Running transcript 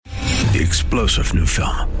The explosive new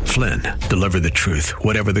film, Flynn, deliver the truth,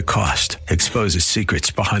 whatever the cost, exposes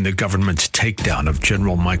secrets behind the government's takedown of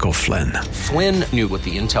General Michael Flynn. Flynn knew what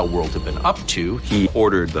the intel world had been up to. He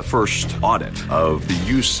ordered the first audit of the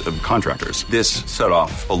use of contractors. This set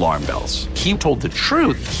off alarm bells. He told the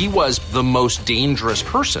truth. He was the most dangerous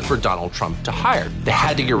person for Donald Trump to hire. They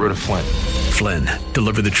had to get rid of Flynn. Flynn,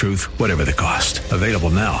 deliver the truth, whatever the cost. Available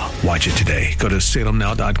now. Watch it today. Go to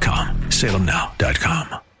salemnow.com.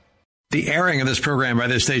 salemnow.com. The airing of this program by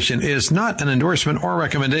this station is not an endorsement or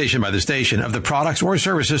recommendation by the station of the products or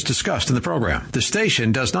services discussed in the program. The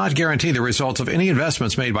station does not guarantee the results of any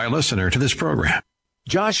investments made by a listener to this program.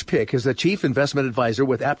 Josh Pick is the Chief Investment Advisor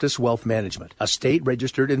with APTUS Wealth Management, a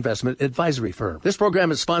state-registered investment advisory firm. This program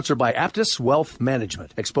is sponsored by APTUS Wealth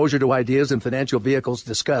Management. Exposure to ideas and financial vehicles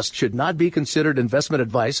discussed should not be considered investment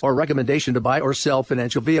advice or recommendation to buy or sell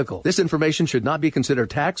financial vehicle. This information should not be considered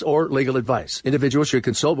tax or legal advice. Individuals should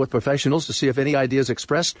consult with professionals to see if any ideas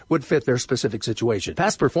expressed would fit their specific situation.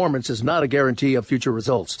 Past performance is not a guarantee of future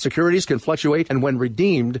results. Securities can fluctuate and when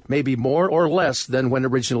redeemed may be more or less than when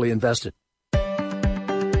originally invested.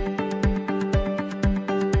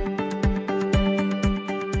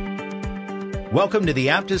 Welcome to the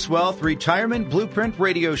APTUS Wealth Retirement Blueprint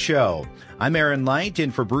Radio Show. I'm Aaron Light,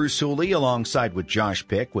 in for Bruce Hooley, alongside with Josh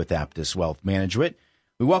Pick with APTUS Wealth Management.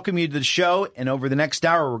 We welcome you to the show, and over the next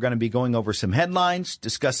hour, we're going to be going over some headlines,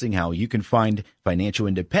 discussing how you can find financial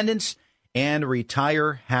independence and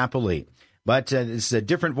retire happily. But it's a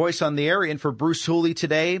different voice on the air, in for Bruce Hooley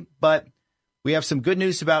today, but we have some good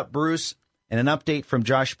news about Bruce and an update from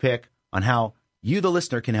Josh Pick on how you, the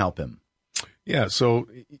listener, can help him. Yeah, so,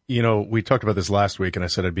 we talked about this last week, and I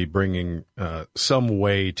said I'd be bringing some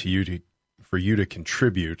way to you for you to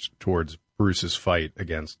contribute towards Bruce's fight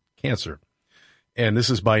against cancer. And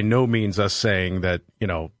this is by no means us saying that,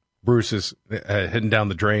 Bruce is heading down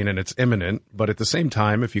the drain and it's imminent. But at the same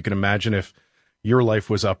time, if you can imagine if your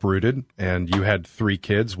life was uprooted and you had 3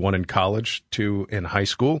 kids, 1 in college, 2 in high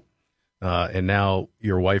school, and now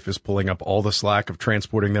your wife is pulling up all the slack of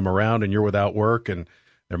transporting them around and you're without work and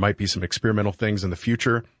there might be some experimental things in the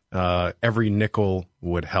future. Every nickel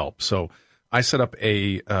would help. So I set up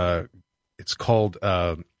it's called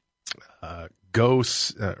GiveSendGo.com.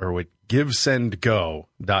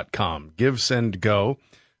 GiveSendGo.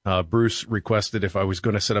 Bruce requested if I was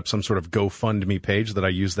going to set up some sort of GoFundMe page that I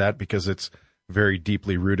use that because it's very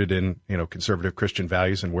deeply rooted in, conservative Christian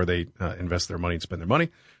values and where they invest their money and spend their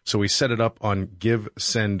money. So we set it up on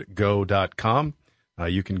GiveSendGo.com.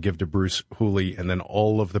 You can give to Bruce Hooley, and then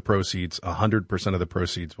all of the proceeds, 100% of the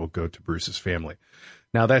proceeds, will go to Bruce's family.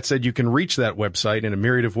 Now, that said, you can reach that website in a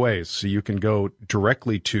myriad of ways. So you can go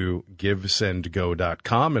directly to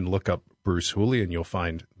GiveSendGo.com and look up Bruce Hooley, and you'll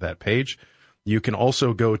find that page. You can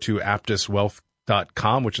also go to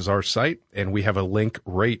APTUSWealth.com, which is our site, and we have a link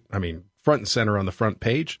front and center on the front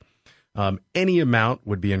page. Any amount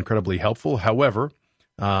would be incredibly helpful. However,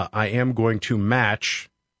 I am going to match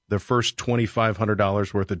the first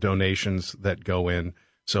 $2,500 worth of donations that go in.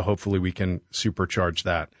 So hopefully we can supercharge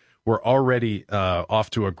that. We're already off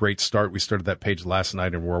to a great start. We started that page last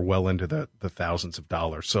night and we're well into the thousands of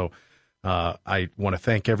dollars. So I want to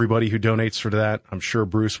thank everybody who donates for that. I'm sure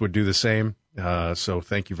Bruce would do the same. So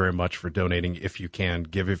thank you very much for donating if you can,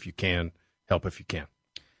 give if you can, help if you can.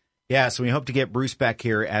 Yeah, so we hope to get Bruce back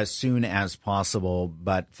here as soon as possible.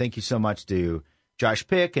 But thank you so much to Josh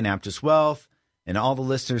Pick and APTUS Wealth, and all the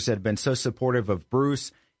listeners that have been so supportive of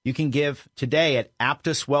Bruce. You can give today at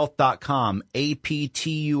APTUSWealth.com,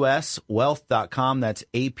 APTUS Wealth.com. That's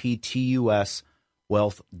APTUS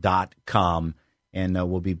Wealth.com. And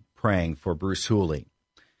we'll be praying for Bruce Hooley.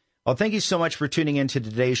 Well, thank you so much for tuning in to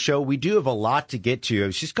today's show. We do have a lot to get to. I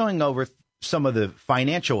was just going over some of the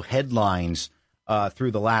financial headlines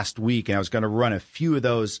through the last week, and I was going to run a few of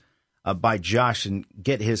those by Josh and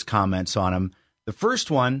get his comments on them. The first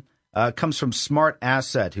one comes from Smart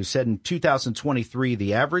Asset, who said in 2023,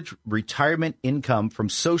 the average retirement income from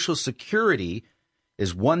Social Security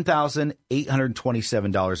is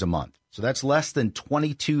 $1,827 a month. So that's less than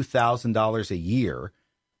 $22,000 a year.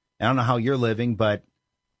 I don't know how you're living, but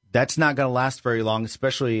that's not going to last very long,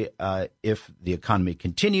 especially if the economy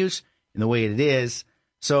continues in the way it is.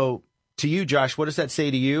 So to you, Josh, what does that say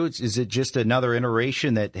to you? Is it just another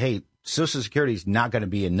iteration that, hey, Social Security is not going to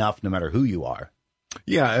be enough no matter who you are?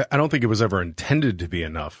 Yeah, I don't think it was ever intended to be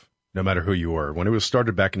enough, no matter who you were. When it was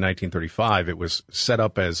started back in 1935, it was set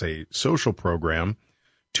up as a social program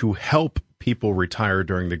to help people retire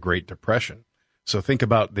during the Great Depression. So think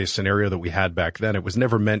about the scenario that we had back then. It was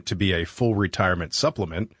never meant to be a full retirement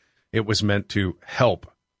supplement. It was meant to help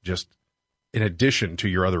just in addition to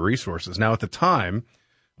your other resources. Now, at the time,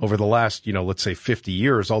 over the last, let's say 50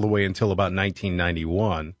 years, all the way until about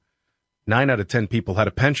 1991, 9 out of 10 people had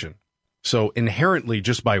a pension. So inherently,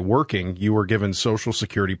 just by working, you were given Social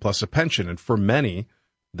Security plus a pension. And for many,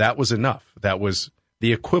 that was enough. That was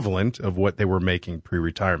the equivalent of what they were making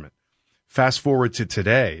pre-retirement. Fast forward to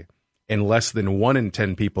today, and less than 1 in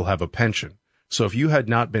 10 people have a pension. So if you had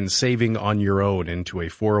not been saving on your own into a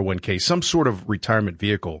 401k, some sort of retirement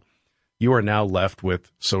vehicle, you are now left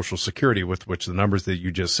with Social Security, with which the numbers that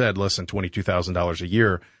you just said, less than $22,000 a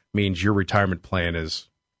year, means your retirement plan is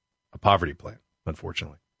a poverty plan,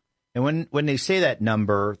 unfortunately. And when they say that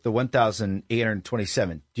number, the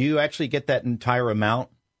 1,827, do you actually get that entire amount,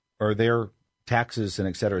 or are there taxes and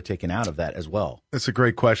et cetera taken out of that as well? That's a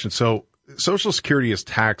great question. So Social Security is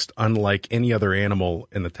taxed unlike any other animal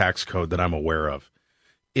in the tax code that I'm aware of.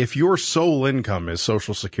 If your sole income is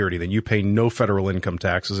Social Security, then you pay no federal income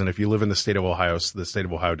taxes. And if you live in the state of Ohio, the state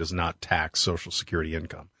of Ohio does not tax Social Security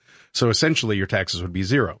income. So essentially, your taxes would be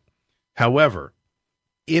zero. However,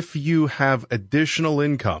 if you have additional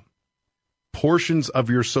income, portions of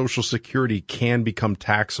your Social Security can become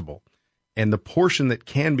taxable. And the portion that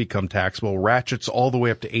can become taxable ratchets all the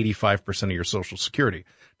way up to 85% of your Social Security.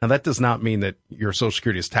 Now, that does not mean that your Social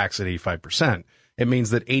Security is taxed at 85%. It means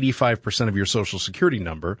that 85% of your Social Security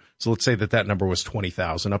number, so let's say that number was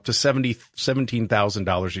 $20,000, up to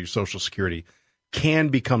 $17,000 of your Social Security can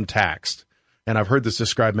become taxed. And I've heard this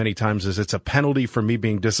described many times as it's a penalty for me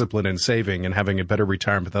being disciplined and saving and having a better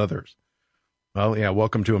retirement than others. Well, yeah,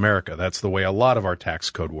 welcome to America. That's the way a lot of our tax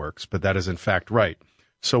code works, but that is in fact right.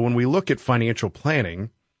 So when we look at financial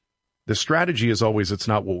planning, the strategy is always it's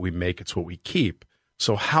not what we make, it's what we keep.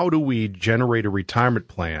 So how do we generate a retirement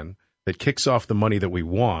plan that kicks off the money that we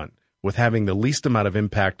want with having the least amount of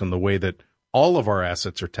impact on the way that all of our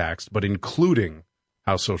assets are taxed, but including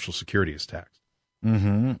how Social Security is taxed?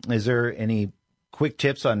 Mm-hmm. Is there any quick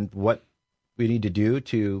tips on what we need to do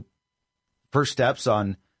to first steps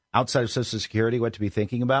on outside of Social Security, what to be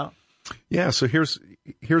thinking about? Yeah, so here's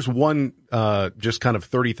one just kind of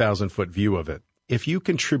 30,000-foot view of it. If you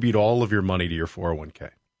contribute all of your money to your 401k,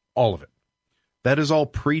 all of it, that is all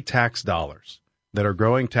pre-tax dollars that are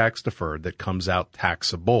growing tax deferred that comes out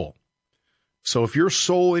taxable. So if your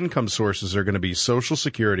sole income sources are going to be Social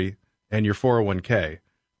Security and your 401k,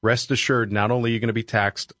 rest assured not only are you going to be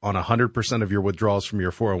taxed on 100% of your withdrawals from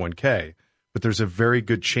your 401k, but there's a very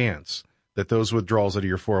good chance that those withdrawals out of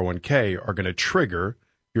your 401k are going to trigger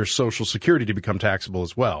your Social Security to become taxable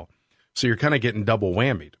as well. So you're kind of getting double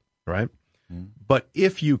whammied, right? Mm. But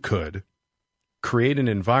if you could create an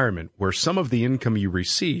environment where some of the income you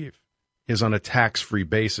receive is on a tax-free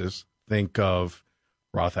basis, think of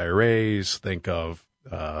Roth IRAs, think of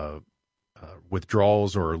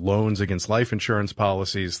withdrawals or loans against life insurance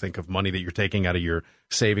policies, think of money that you're taking out of your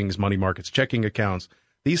savings, money markets, checking accounts.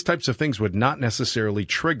 These types of things would not necessarily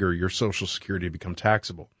trigger your Social Security to become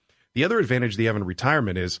taxable. The other advantage that you have in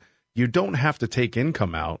retirement is you don't have to take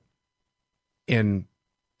income out in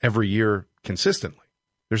every year consistently.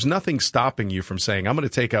 There's nothing stopping you from saying, I'm going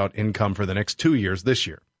to take out income for the next 2 years this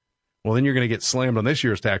year. Well, then you're going to get slammed on this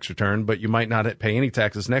year's tax return, but you might not pay any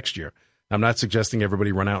taxes next year. I'm not suggesting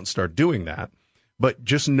everybody run out and start doing that, but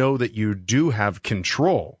just know that you do have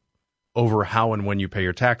control over how and when you pay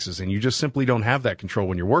your taxes, and you just simply don't have that control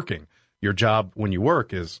when you're working. Your job when you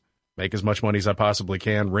work is make as much money as I possibly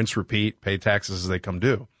can, rinse, repeat, pay taxes as they come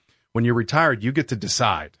due. When you're retired, you get to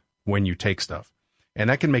decide when you take stuff, and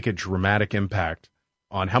that can make a dramatic impact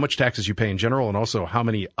on how much taxes you pay in general and also how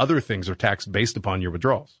many other things are taxed based upon your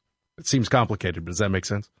withdrawals. It seems complicated, but does that make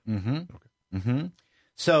sense? Mm-hmm. Okay. Mm-hmm.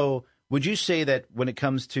 So would you say that when it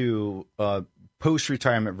comes to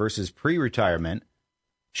post-retirement versus pre-retirement,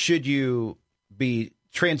 should you be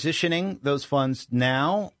transitioning those funds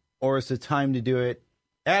now, or is it time to do it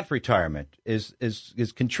at retirement? Is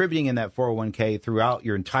contributing in that 401k throughout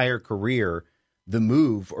your entire career the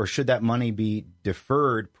move, or should that money be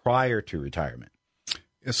deferred prior to retirement?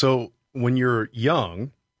 So when you're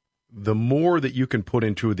young, the more that you can put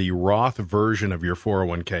into the Roth version of your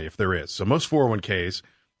 401k, if there is. So most 401ks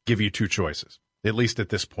give you two choices, at least at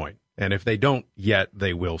this point. And if they don't yet,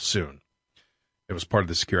 they will soon. It was part of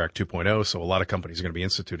the Secure Act 2.0, so a lot of companies are going to be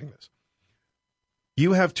instituting this.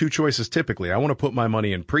 You have two choices typically. I want to put my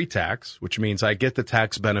money in pre-tax, which means I get the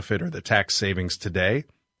tax benefit or the tax savings today,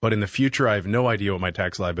 but in the future, I have no idea what my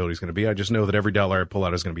tax liability is going to be. I just know that every dollar I pull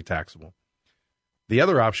out is going to be taxable. The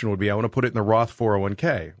other option would be I want to put it in the Roth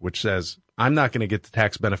 401k, which says I'm not going to get the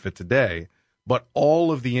tax benefit today, but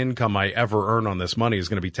all of the income I ever earn on this money is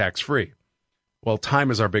going to be tax-free. Well, time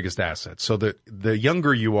is our biggest asset. So the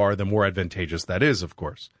younger you are, the more advantageous that is, of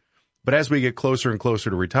course. But as we get closer and closer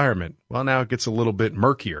to retirement, well, now it gets a little bit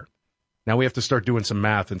murkier. Now we have to start doing some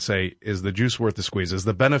math and say, is the juice worth the squeeze? Is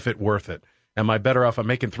the benefit worth it? Am I better off? I'm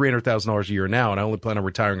making $300,000 a year now, and I only plan on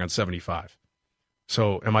retiring on 75.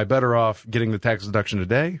 So am I better off getting the tax deduction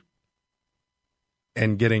today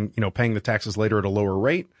and getting, paying the taxes later at a lower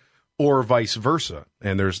rate, or vice versa?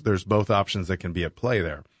 And there's both options that can be at play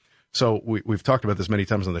there. So we've talked about this many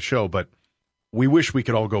times on the show, but we wish we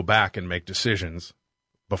could all go back and make decisions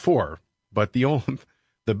before. But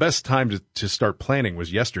the best time to start planning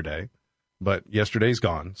was yesterday, but yesterday's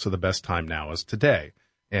gone. So the best time now is today.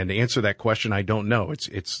 And to answer that question, I don't know.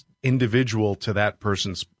 It's individual to that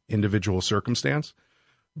person's individual circumstance,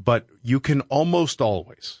 but you can almost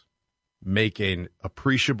always make an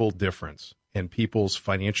appreciable difference in people's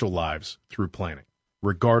financial lives through planning,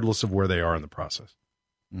 regardless of where they are in the process.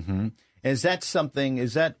 Mm-hmm. Is that something,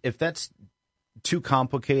 if that's too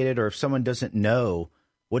complicated, or if someone doesn't know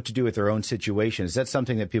what to do with their own situation, is that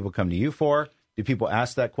something that people come to you for? Do people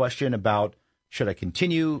ask that question about, should I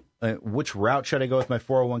continue? Which route should I go with my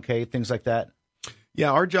 401k? Things like that?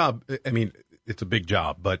 Yeah, our job, it's a big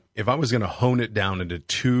job, but if I was going to hone it down into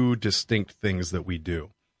two distinct things that we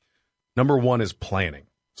do, number one is planning.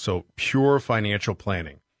 So pure financial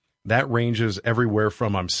planning. That ranges everywhere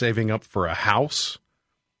from I'm saving up for a house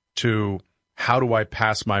to how do I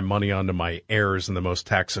pass my money on to my heirs in the most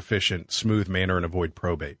tax efficient, smooth manner and avoid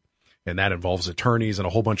probate. And that involves attorneys and a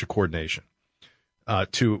whole bunch of coordination.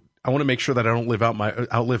 To I want to make sure that I don't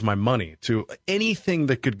outlive my money, to anything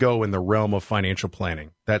that could go in the realm of financial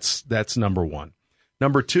planning. That's number one.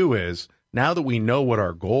 Number two is, now that we know what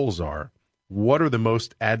our goals are, what are the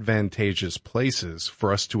most advantageous places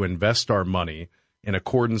for us to invest our money in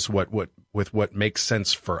accordance with what makes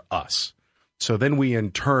sense for us? So then we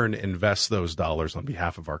in turn invest those dollars on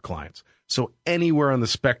behalf of our clients. So anywhere on the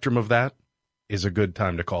spectrum of that is a good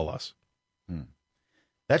time to call us.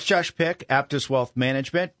 That's Josh Pick, APTUS Wealth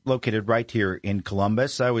Management, located right here in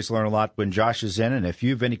Columbus. I always learn a lot when Josh is in, and if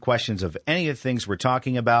you have any questions of any of the things we're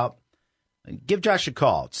talking about, give Josh a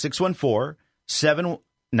call.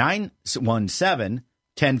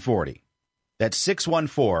 614-917-1040. That's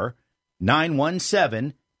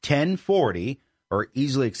 614-917-1040, or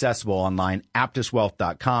easily accessible online,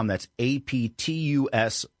 aptuswealth.com. That's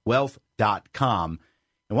APTUS wealth.com.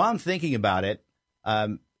 And while I'm thinking about it,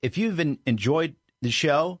 if you've enjoyed the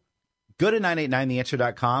show, go to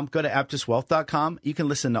 989theanswer.com, go to aptuswealth.com. You can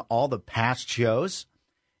listen to all the past shows,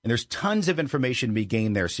 and there's tons of information to be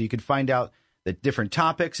gained there. So you can find out the different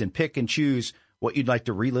topics and pick and choose what you'd like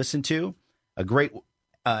to re-listen to. A great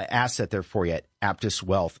asset there for you at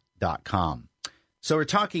aptuswealth.com. So we're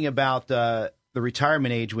talking about the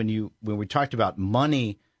retirement age. When we talked about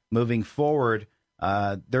money moving forward,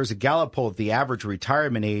 there's a Gallup poll. The average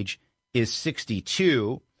retirement age is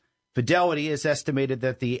 62. Fidelity has estimated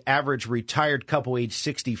that the average retired couple age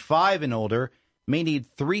 65 and older may need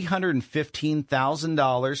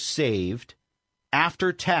 $315,000 saved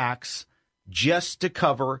after tax just to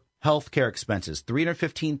cover health care expenses.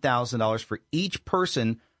 $315,000 for each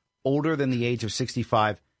person older than the age of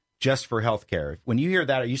 65 just for health care. When you hear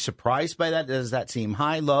that, are you surprised by that? Does that seem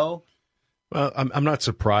high, low? Well, I'm not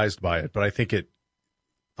surprised by it, but I think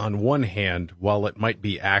on one hand, while it might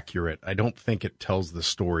be accurate, I don't think it tells the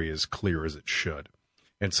story as clear as it should.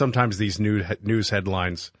 And sometimes these news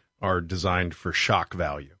headlines are designed for shock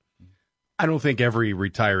value. I don't think every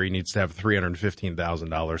retiree needs to have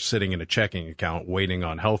 $315,000 sitting in a checking account waiting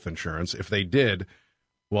on health insurance. If they did,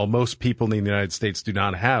 well, most people in the United States do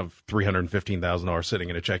not have $315,000 sitting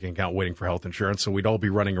in a checking account waiting for health insurance. So we'd all be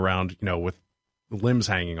running around, with limbs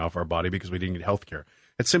hanging off our body because we didn't get health care.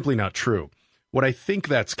 It's simply not true. What I think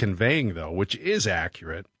that's conveying, though, which is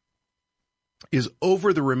accurate, is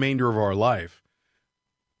over the remainder of our life,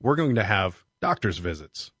 we're going to have doctor's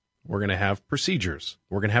visits. We're going to have procedures.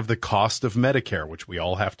 We're going to have the cost of Medicare, which we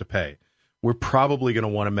all have to pay. We're probably going to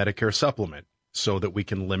want a Medicare supplement so that we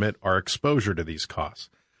can limit our exposure to these costs.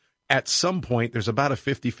 At some point, there's about a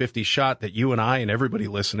 50-50 shot that you and I and everybody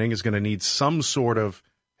listening is going to need some sort of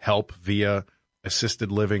help via assisted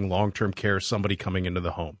living, long-term care, somebody coming into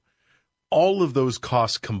the home. All of those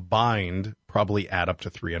costs combined probably add up to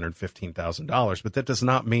 $315,000, but that does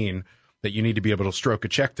not mean that you need to be able to stroke a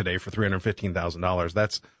check today for $315,000.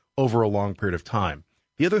 That's over a long period of time.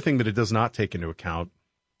 The other thing that it does not take into account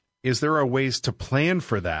is there are ways to plan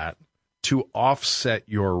for that to offset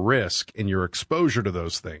your risk and your exposure to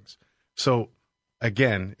those things. So,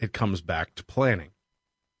 again, it comes back to planning.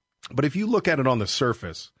 But if you look at it on the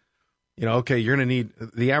surface, okay, you're going to need,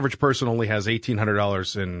 the average person only has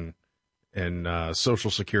 $1,800 in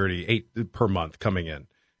Social Security per month coming in.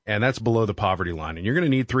 and that's below the poverty line. And you're going to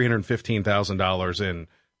need $315,000 in,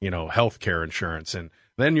 health care insurance. And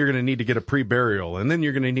then you're going to need to get a pre-burial. And then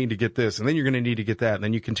you're going to need to get this. And then you're going to need to get that. And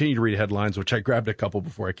then you continue to read headlines, which I grabbed a couple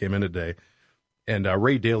before I came in today. And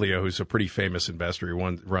Ray Dalio, who's a pretty famous investor, he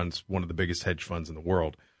runs one of the biggest hedge funds in the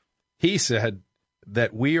world. He said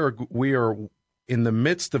that we are in the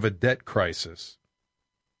midst of a debt crisis,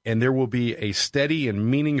 and there will be a steady and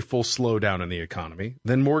meaningful slowdown in the economy.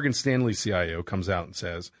 Then Morgan Stanley CIO comes out and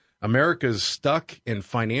says, America is stuck in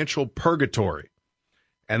financial purgatory.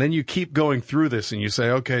 And then you keep going through this and you say,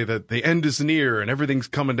 okay, the end is near and everything's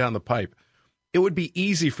coming down the pipe. It would be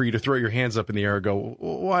easy for you to throw your hands up in the air and go,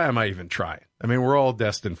 why am I even trying? I mean, we're all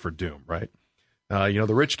destined for doom, right? The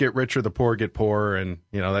rich get richer, the poor get poorer, and,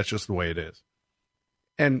 that's just the way it is.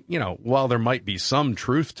 And, while there might be some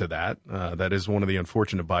truth to that, that is one of the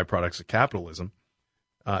unfortunate byproducts of capitalism,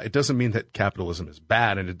 it doesn't mean that capitalism is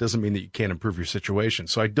bad, and it doesn't mean that you can't improve your situation.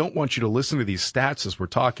 So I don't want you to listen to these stats as we're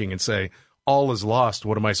talking and say, all is lost,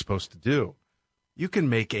 what am I supposed to do? You can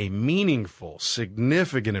make a meaningful,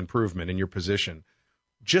 significant improvement in your position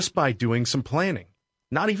just by doing some planning,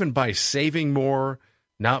 not even by saving more,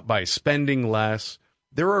 not by spending less.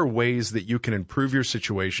 There are ways that you can improve your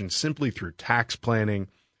situation simply through tax planning,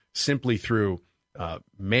 simply through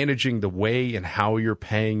managing the way and how you're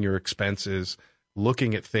paying your expenses,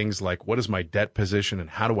 looking at things like what is my debt position and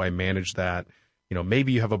how do I manage that?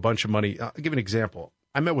 Maybe you have a bunch of money. I'll give an example.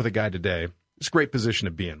 I met with a guy today. It's a great position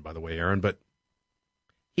to be in, by the way, Aaron, but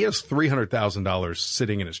he has $300,000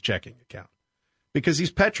 sitting in his checking account because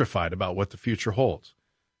he's petrified about what the future holds.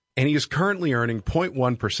 And he is currently earning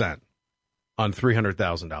 0.1% on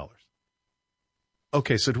 $300,000.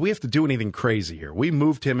 Okay, so do we have to do anything crazy here? We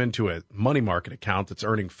moved him into a money market account that's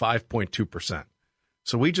earning 5.2%.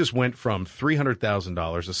 So we just went from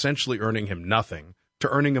 $300,000, essentially earning him nothing, to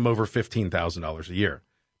earning him over $15,000 a year.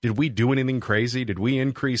 Did we do anything crazy? Did we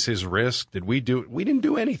increase his risk? We didn't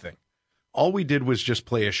do anything. All we did was just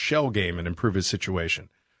play a shell game and improve his situation.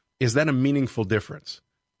 Is that a meaningful difference?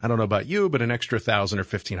 I don't know about you, but an extra $1,000 or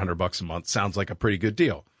 $1,500 a month sounds like a pretty good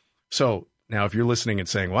deal. So now if you're listening and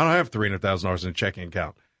saying, well, I don't have $300,000 in a checking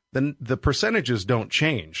account, then the percentages don't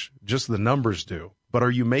change, just the numbers do. But are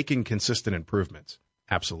you making consistent improvements?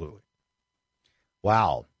 Absolutely.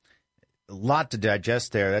 Wow. A lot to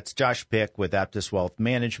digest there. That's Josh Pick with APTUS Wealth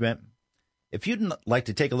Management. If you'd like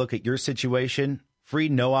to take a look at your situation, free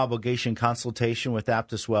no-obligation consultation with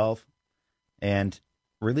APTUS Wealth and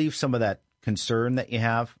relieve some of that concern that you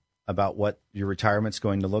have about what your retirement's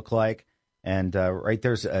going to look like. And right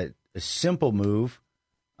there's a simple move.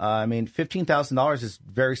 $15,000 is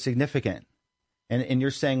very significant. And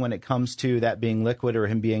you're saying when it comes to that being liquid or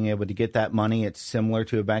him being able to get that money, it's similar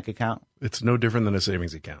to a bank account? It's no different than a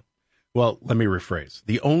savings account. Well, let me rephrase.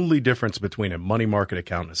 The only difference between a money market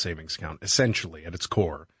account and a savings account, essentially at its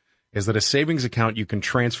core, is that a savings account, you can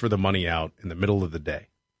transfer the money out in the middle of the day.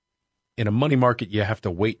 In a money market, you have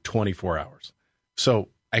to wait 24 hours. So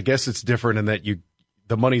I guess it's different in that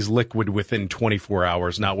the money's liquid within 24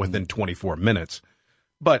 hours, not within 24 minutes.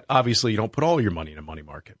 But obviously, you don't put all your money in a money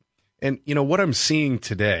market. And, what I'm seeing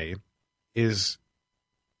today is,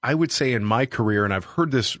 I would say in my career, and I've heard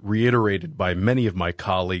this reiterated by many of my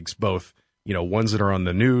colleagues, both, ones that are on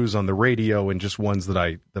the news, on the radio, and just ones that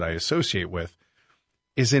I associate with,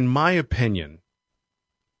 is, in my opinion,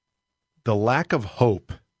 the lack of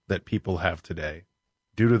hope that people have today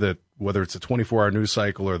due to whether it's a 24-hour news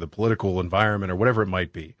cycle or the political environment or whatever it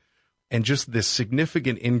might be, and just this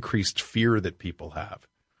significant increased fear that people have,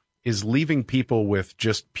 is leaving people with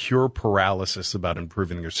just pure paralysis about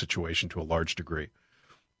improving their situation to a large degree.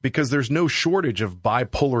 Because there's no shortage of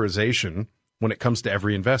bipolarization when it comes to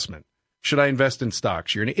every investment. Should I invest in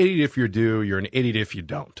stocks? You're an idiot if you do. You're an idiot if you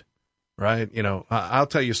don't. Right? I'll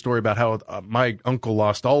tell you a story about how my uncle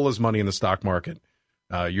lost all his money in the stock market.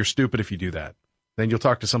 You're stupid if you do that. Then you'll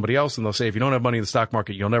talk to somebody else and they'll say, if you don't have money in the stock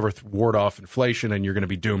market, you'll never ward off inflation and you're going to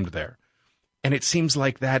be doomed there. And it seems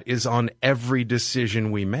like that is on every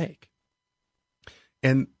decision we make.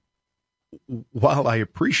 And while I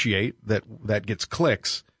appreciate that gets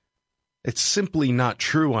clicks, it's simply not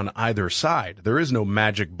true on either side. There is no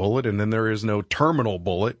magic bullet, and then there is no terminal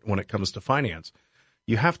bullet when it comes to finance.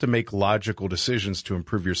 You have to make logical decisions to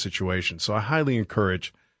improve your situation. So I highly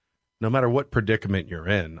encourage, no matter what predicament you're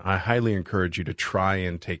in, I highly encourage you to try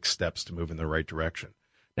and take steps to move in the right direction.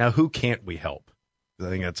 Now, who can't we help? I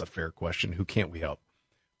think that's a fair question. Who can't we help?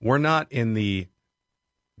 We're not in the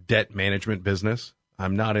debt management business.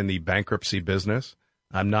 I'm not in the bankruptcy business.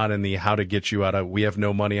 I'm not in the how to get you out of, we have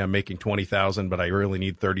no money, I'm making $20,000, but I really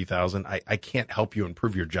need $30,000. I can't help you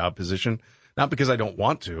improve your job position, not because I don't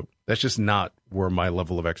want to. That's just not where my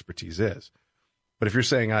level of expertise is. But if you're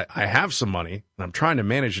saying I have some money and I'm trying to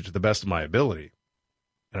manage it to the best of my ability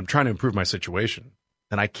and I'm trying to improve my situation,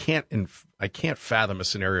 then I can't fathom a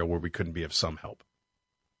scenario where we couldn't be of some help.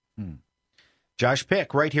 Josh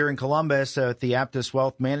Pick, right here in Columbus at the APTUS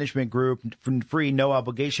Wealth Management Group. Free, no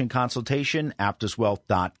obligation consultation,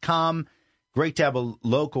 aptuswealth.com. Great to have a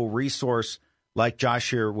local resource like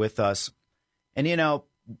Josh here with us. And, you know,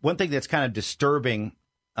 one thing that's kind of disturbing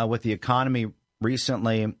with the economy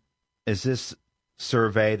recently is this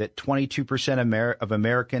survey that 22% of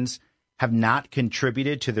Americans have not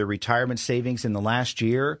contributed to their retirement savings in the last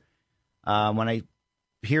year. When I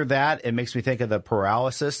hear that, it makes me think of the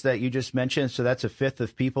paralysis that you just mentioned. So that's a fifth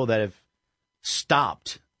of people that have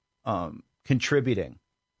stopped contributing.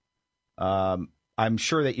 I'm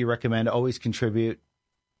sure that you recommend always contribute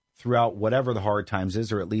throughout whatever the hard times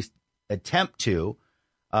is, or at least attempt to.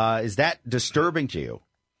 Is that disturbing to you?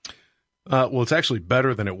 Well, it's actually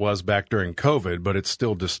better than it was back during COVID, but it's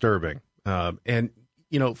still disturbing. And,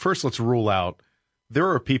 you know, first let's rule out, there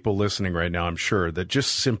are people listening right now, I'm sure, that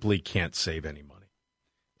just simply can't save any money.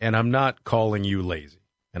 And I'm not calling you lazy,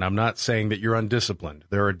 and I'm not saying that you're undisciplined.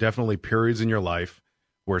 There are definitely periods in your life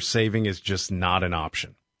where saving is just not an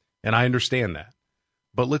option. And I understand that.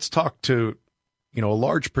 But let's talk to, you know, a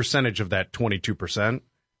large percentage of that 22%.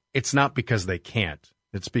 It's not because they can't.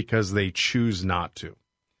 It's because they choose not to.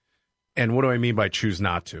 And what do I mean by choose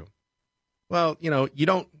not to? Well, you know, you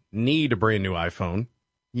don't need a brand new iPhone.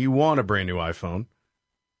 You want a brand new iPhone.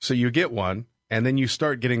 So you get one, and then you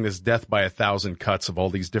start getting this death by 1,000 cuts of all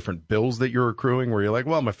these different bills that you're accruing, where you're like,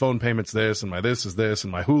 well, my phone payment's this, and my this is this,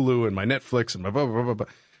 and my Hulu, and my Netflix, and my blah, blah, blah, blah.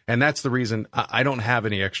 And that's the reason I don't have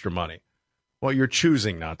any extra money. Well, you're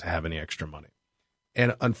choosing not to have any extra money.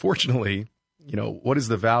 And unfortunately, you know, what is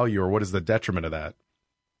the value or what is the detriment of that?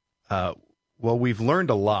 Well, we've learned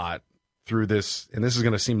a lot through this, and this is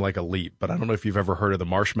going to seem like a leap, but I don't know if you've ever heard of the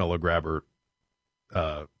marshmallow grabber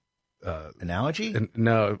analogy?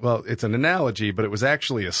 No, well, it's an analogy, but it was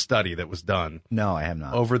actually a study that was done. No, I have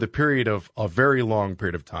not. Over the period of a very long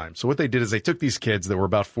period of time. So what they did is they took these kids that were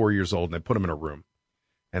about 4 years old and they put them in a room.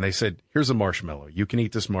 And they said, here's a marshmallow. You can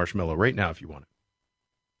eat this marshmallow right now if you want it.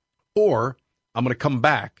 Or I'm going to come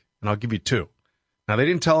back and I'll give you 2. Now, they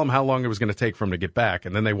didn't tell them how long it was going to take for them to get back.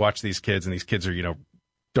 And then they watched these kids, and these kids are, you know,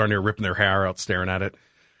 darn near ripping their hair out, staring at it.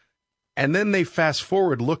 And then they fast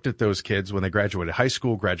forward, looked at those kids when they graduated high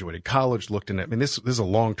school, graduated college, looked in it. I mean, this is a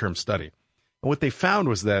long-term study. And what they found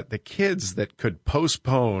was that the kids that could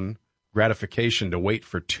postpone gratification to wait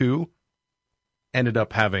for 2 ended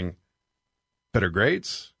up having better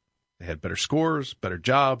grades. They had better scores, better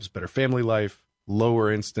jobs, better family life, lower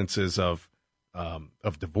instances of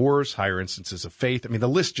divorce, higher instances of faith. I mean, the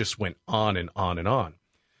list just went on and on and on.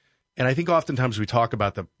 And I think oftentimes we talk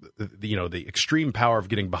about the extreme power of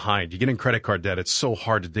getting behind. You get in credit card debt, it's so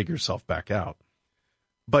hard to dig yourself back out.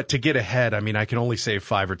 But to get ahead, I mean, I can only save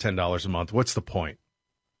 $5 or $10 a month. What's the point?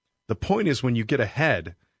 The point is when you get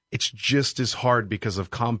ahead, it's just as hard because of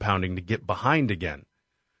compounding to get behind again.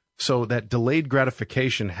 So that delayed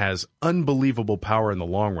gratification has unbelievable power in the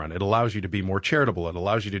long run. It allows you to be more charitable. It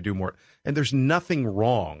allows you to do more. And there's nothing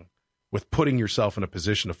wrong with putting yourself in a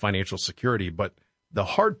position of financial security. But the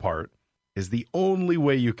hard part is the only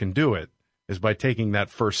way you can do it is by taking that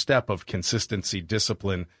first step of consistency,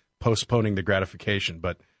 discipline, postponing the gratification.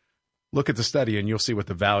 But look at the study and you'll see what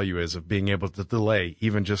the value is of being able to delay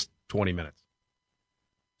even just 20 minutes.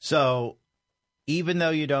 So even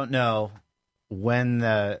though you don't know when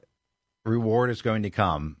the reward is going to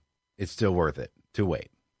come, it's still worth it to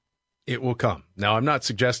wait. It will come. Now, I'm not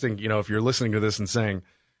suggesting, you know, if you're listening to this and saying,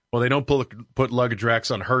 well, they don't put luggage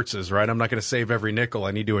racks on Hertz's, right? I'm not going to save every nickel.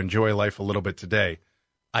 I need to enjoy life a little bit today.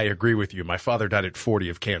 I agree with you. My father died at 40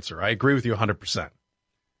 of cancer. I agree with you 100%.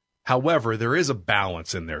 However, there is a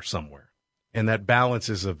balance in there somewhere, and that balance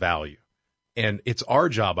is of value. And it's our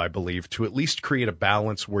job, I believe, to at least create a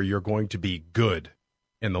balance where you're going to be good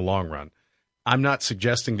in the long run. I'm not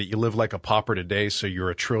suggesting that you live like a pauper today so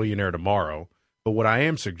you're a trillionaire tomorrow. But what I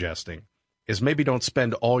am suggesting is maybe don't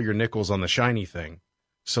spend all your nickels on the shiny thing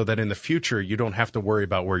so that in the future you don't have to worry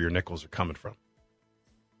about where your nickels are coming from.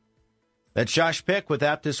 That's Josh Pick with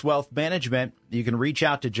APTUS Wealth Management. You can reach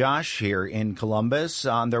out to Josh here in Columbus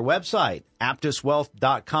on their website,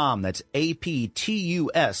 aptuswealth.com. That's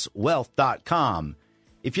APTUS wealth.com.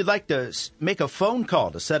 If you'd like to make a phone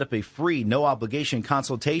call to set up a free, no-obligation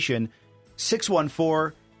consultation,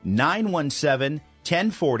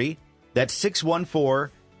 614-917-1040. That's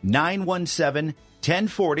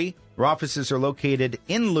 614-917-1040. Our offices are located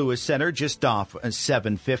in Lewis Center, just off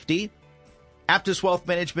 750.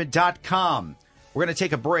 APTUSwealthmanagement.com. We're going to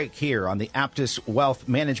take a break here on the APTUS Wealth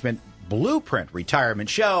Management Blueprint Retirement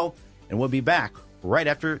Show, and we'll be back right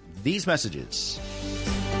after these messages.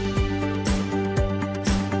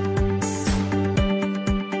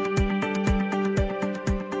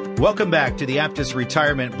 Welcome back to the APTUS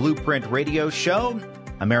Retirement Blueprint Radio Show.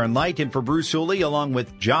 I'm Aaron Light in for Bruce Hooley, along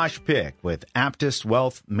with Josh Pick with APTUS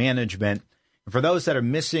Wealth Management. And for those that are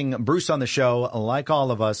missing Bruce on the show, like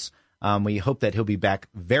all of us, we hope that he'll be back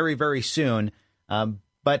very, very soon.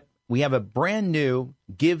 But we have a brand new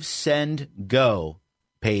Give, Send, Go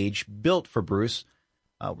page built for Bruce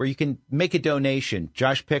where you can make a donation.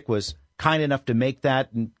 Josh Pick was kind enough to make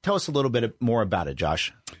that. And tell us a little bit more about it,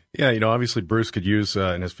 Josh. Yeah, obviously Bruce could use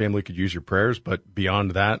and his family could use your prayers. But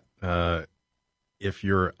beyond that, if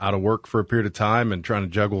you're out of work for a period of time and trying to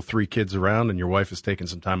juggle 3 kids around and your wife has taken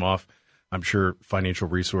some time off, I'm sure financial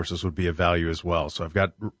resources would be of value as well. So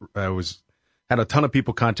had a ton of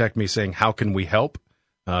people contact me saying, how can we help?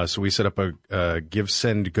 So we set up a Give,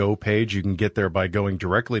 Send, Go page. You can get there by going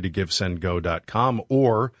directly to givesendgo.com,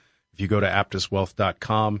 or if you go to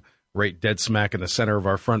aptuswealth.com, right dead smack in the center of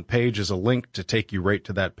our front page is a link to take you right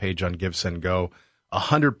to that page on Give, Send, Go.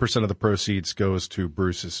 100% of the proceeds goes to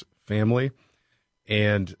Bruce's family.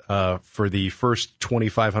 And for the first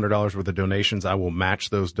 $2,500 worth of donations, I will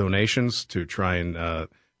match those donations to try and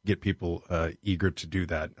get people eager to do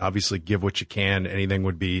that. Obviously, give what you can. Anything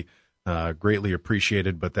would be greatly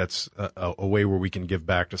appreciated, but that's a way where we can give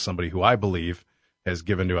back to somebody who I believe has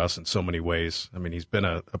given to us in so many ways. I mean, he's been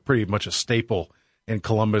a pretty much a staple in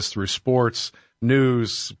Columbus through sports,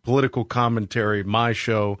 news, political commentary, my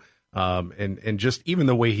show, and just even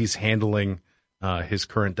the way he's handling his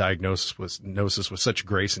current diagnosis with such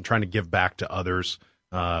grace and trying to give back to others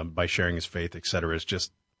by sharing his faith, et cetera, is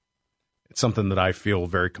just it's something that I feel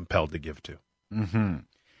very compelled to give to. Mm-hmm.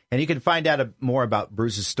 And you can find out more about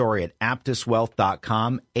Bruce's story at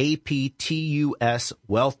aptuswealth.com, APTUS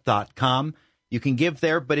wealth.com. You can give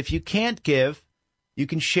there, but if you can't give, you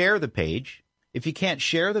can share the page. If you can't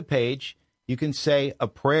share the page, you can say a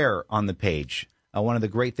prayer on the page. One of the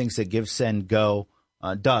great things that Give, Send, Go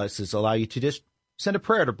does is allow you to just send a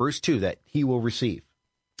prayer to Bruce, too, that he will receive.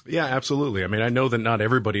 Yeah, absolutely. I mean, I know that not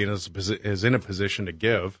everybody is in a position to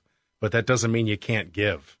give, but that doesn't mean you can't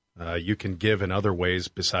give. You can give in other ways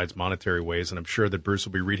besides monetary ways, and I'm sure that Bruce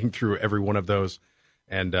will be reading through every one of those,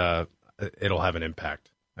 and it'll have an impact,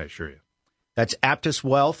 I assure you. That's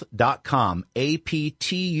aptuswealth.com,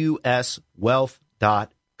 APTUS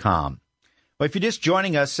wealth.com. Well, if you're just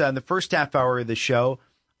joining us in the first half hour of the show,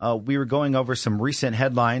 we were going over some recent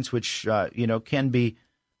headlines, which, can be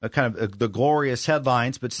kind of the glorious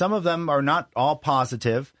headlines, but some of them are not all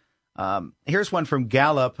positive. Here's one from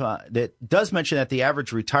Gallup that does mention that the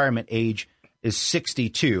average retirement age is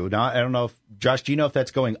 62. Now, I don't know if, Josh, do you know if that's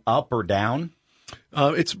going up or down?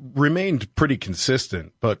 It's remained pretty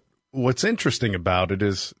consistent, but what's interesting about it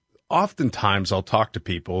is oftentimes I'll talk to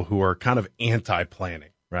people who are kind of anti-planning,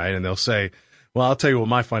 right? And they'll say, well, I'll tell you what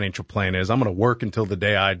my financial plan is. I'm going to work until the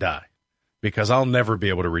day I die because I'll never be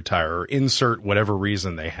able to retire, or insert whatever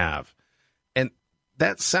reason they have. And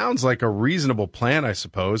that sounds like a reasonable plan, I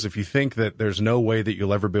suppose, if you think that there's no way that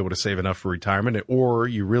you'll ever be able to save enough for retirement, or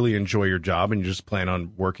you really enjoy your job and you just plan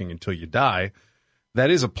on working until you die. That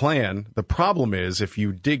is a plan. The problem is if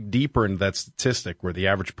you dig deeper into that statistic where the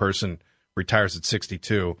average person retires at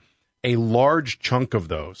 62, a large chunk of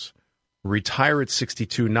those retire at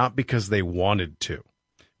 62 not because they wanted to,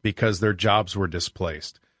 because their jobs were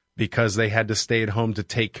displaced, because they had to stay at home to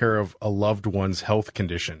take care of a loved one's health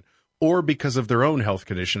condition, or because of their own health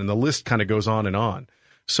condition, and the list kind of goes on and on.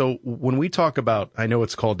 So when we talk about, I know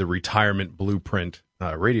it's called the Retirement Blueprint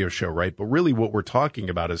radio show, right? But really what we're talking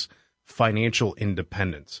about is financial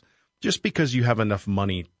independence. Just because you have enough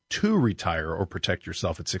money to retire or protect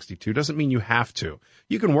yourself at 62 doesn't mean you have to.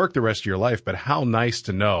 You can work the rest of your life, but how nice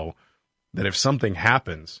to know that if something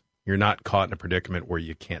happens, you're not caught in a predicament where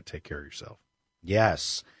you can't take care of yourself.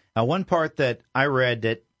 Yes. Now, one part that I read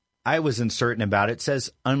that I was uncertain about, it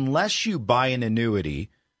says, unless you buy an annuity,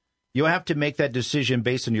 you'll have to make that decision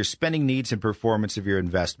based on your spending needs and performance of your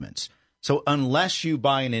investments. So unless you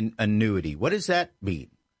buy an annuity, what does that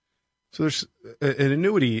mean? So there's an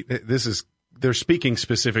annuity. They're speaking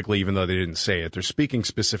specifically, even though they didn't say it, they're speaking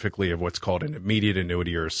specifically of what's called an immediate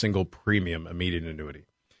annuity or a single premium immediate annuity.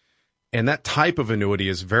 And that type of annuity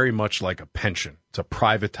is very much like a pension. It's a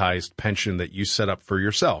privatized pension that you set up for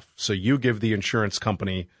yourself. So you give the insurance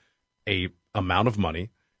company a amount of money,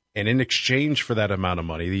 and in exchange for that amount of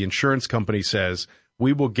money, the insurance company says,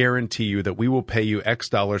 we will guarantee you that we will pay you X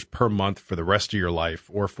dollars per month for the rest of your life,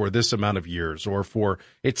 or for this amount of years, or for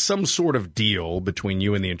it's some sort of deal between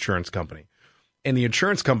you and the insurance company. And the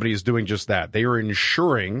insurance company is doing just that. They are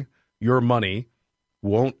ensuring your money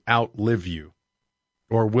won't outlive you,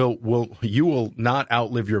 or you will not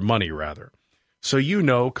outlive your money, rather. So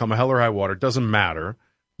come hell or high water, it doesn't matter.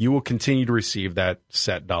 You will continue to receive that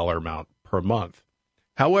set dollar amount per month.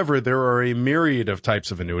 However, there are a myriad of types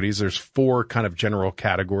of annuities. There's 4 kind of general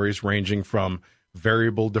categories ranging from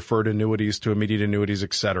variable deferred annuities to immediate annuities,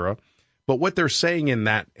 etc. But what they're saying in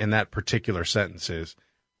that particular sentence is,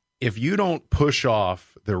 if you don't push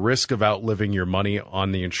off the risk of outliving your money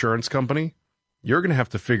on the insurance company, you're going to have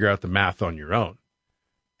to figure out the math on your own.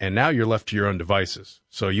 And now you're left to your own devices.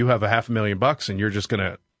 So you have $500,000 and you're just going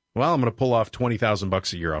to, I'm going to pull off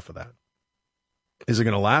 $20,000 a year off of that. Is it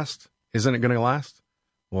going to last? Isn't it going to last?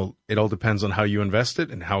 Well, it all depends on how you invest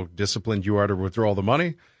it and how disciplined you are to withdraw the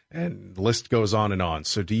money. And the list goes on and on.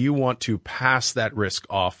 So do you want to pass that risk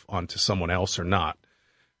off onto someone else or not?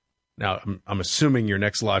 Now, I'm assuming your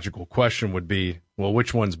next logical question would be, well,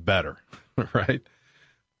 which one's better, right?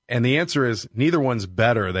 And the answer is neither one's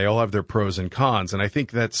better. They all have their pros and cons. And I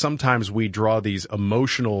think that sometimes we draw these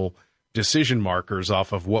emotional decision markers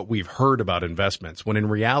off of what we've heard about investments, when in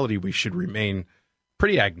reality we should remain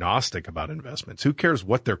pretty agnostic about investments. Who cares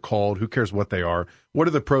what they're called? Who cares what they are? What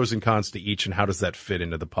are the pros and cons to each, and how does that fit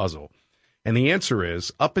into the puzzle? And the answer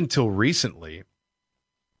is, up until recently,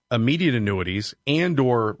 immediate annuities and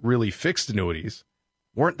or really fixed annuities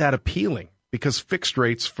weren't that appealing, because fixed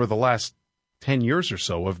rates for the last 10 years or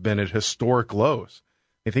so have been at historic lows.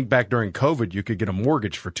 I think back during COVID, you could get a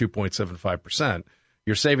mortgage for 2.75%.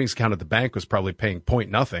 Your savings account at the bank was probably paying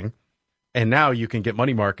point nothing. And now you can get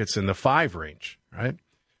money markets in the 5 range, right?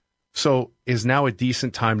 So is now a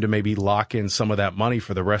decent time to maybe lock in some of that money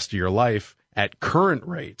for the rest of your life at current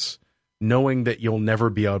rates, knowing that you'll never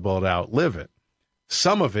be able to outlive it?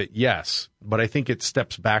 Some of it, yes, but I think it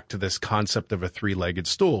steps back to this concept of a 3-legged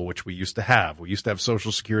stool, which we used to have. We used to have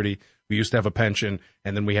Social Security, we used to have a pension,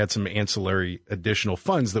 and then we had some ancillary additional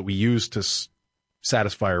funds that we used to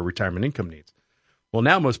satisfy our retirement income needs. Well,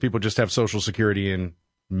 now most people just have Social Security and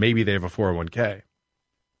maybe they have a 401k.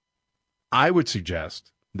 I would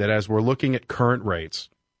suggest that as we're looking at current rates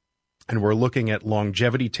and we're looking at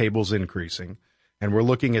longevity tables increasing and we're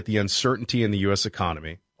looking at the uncertainty in the U.S.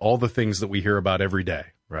 economy, all the things that we hear about every day,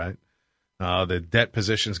 right? The debt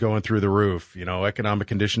position's going through the roof. Economic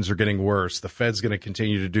conditions are getting worse. The Fed's going to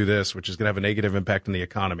continue to do this, which is going to have a negative impact on the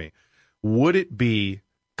economy. Would it be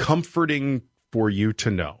comforting for you to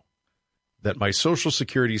know that my Social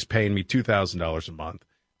Security is paying me $2,000 a month?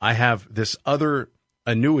 I have this other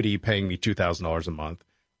annuity paying me $2,000 a month,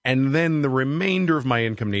 and then the remainder of my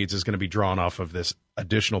income needs is going to be drawn off of this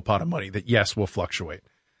additional pot of money that, yes, will fluctuate.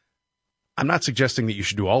 I'm not suggesting that you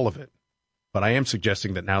should do all of it, but I am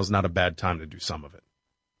suggesting that now's not a bad time to do some of it.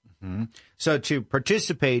 Mm-hmm. So to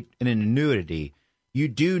participate in an annuity, you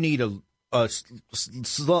do need a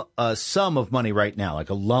sum of money right now, like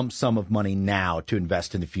a lump sum of money now to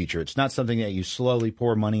invest in the future. It's not something that you slowly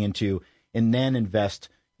pour money into and then invest.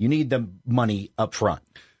 You need the money up front.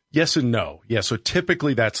 Yes and no. Yeah, so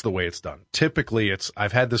typically that's the way it's done. Typically it's,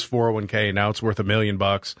 I've had this 401k, now it's worth $1 million,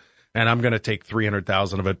 and I'm going to take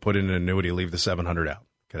 300,000 of it, put in an annuity, leave the 700 out.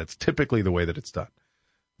 Okay, that's typically the way that it's done.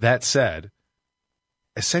 That said,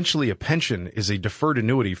 essentially a pension is a deferred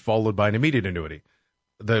annuity followed by an immediate annuity.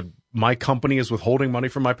 My company is withholding money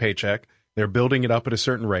from my paycheck. They're building it up at a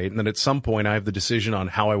certain rate, and then at some point I have the decision on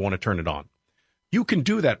how I want to turn it on. You can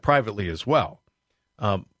do that privately as well.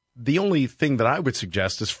 The only thing that I would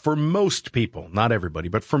suggest is for most people, not everybody,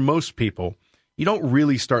 but for most people, you don't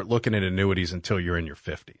really start looking at annuities until you're in your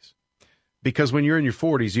 50s. Because when you're in your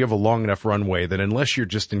 40s, you have a long enough runway that unless you're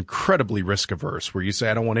just incredibly risk averse, where you say,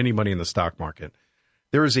 I don't want any money in the stock market,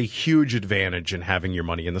 there is a huge advantage in having your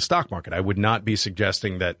money in the stock market. I would not be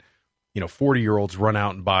suggesting that, 40-year-olds run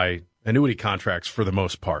out and buy annuity contracts for the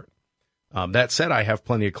most part. That said, I have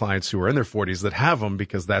plenty of clients who are in their 40s that have them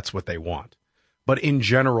because that's what they want. But in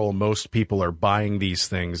general, most people are buying these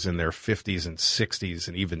things in their 50s and 60s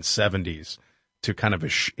and even 70s to kind of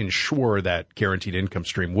ensure that guaranteed income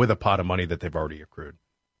stream with a pot of money that they've already accrued.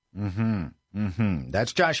 Mm-hmm. Mm-hmm.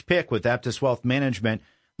 That's Josh Pick with APTUS Wealth Management,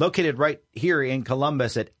 located right here in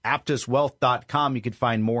Columbus at aptuswealth.com. You can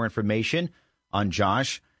find more information on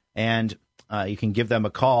Josh, and you can give them a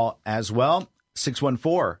call as well,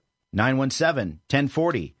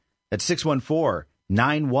 614-917-1040. That's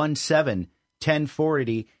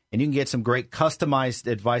 614-917-1040, and you can get some great customized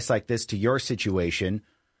advice like this to your situation.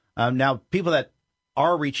 Now, people that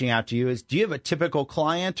are reaching out to you, do you have a typical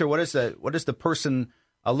client, or what does the person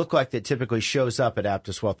look like that typically shows up at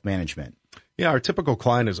APTUS Wealth Management? Yeah, our typical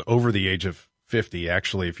client is over the age of 50.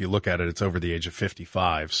 Actually, if you look at it, it's over the age of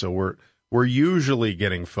 55. So we're we're usually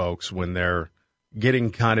getting folks when they're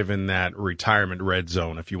getting kind of in that retirement red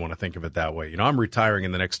zone, if you want to think of it that way. I'm retiring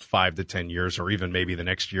in the next 5 to 10 years, or even maybe the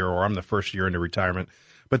next year, or I'm the first year into retirement.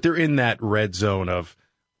 But they're in that red zone of,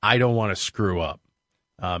 I don't want to screw up.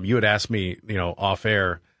 You had asked me, off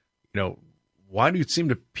air, why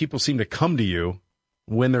do people seem to come to you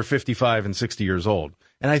when they're 55 and 60 years old?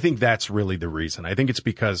 And I think that's really the reason. I think it's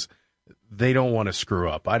because they don't want to screw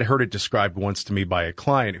up. I'd heard it described once to me by a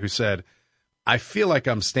client who said, I feel like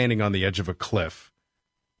I'm standing on the edge of a cliff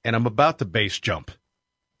and I'm about to base jump.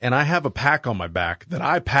 And I have a pack on my back that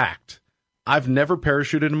I packed. I've never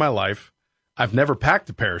parachuted in my life. I've never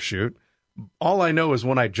packed a parachute. All I know is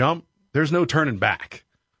when I jump, there's no turning back.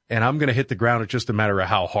 And I'm going to hit the ground. It's just a matter of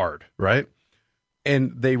how hard, right?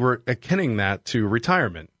 And they were akinning that to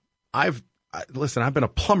retirement. Listen, I've been a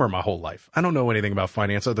plumber my whole life. I don't know anything about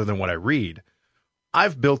finance other than what I read.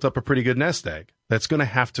 I've built up a pretty good nest egg that's going to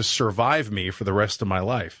have to survive me for the rest of my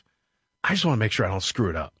life. I just want to make sure I don't screw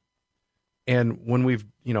it up. And when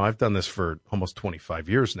I've done this for almost 25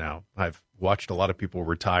 years now. I've watched a lot of people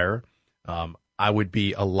retire. I would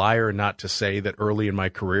be a liar not to say that early in my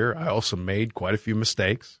career, I also made quite a few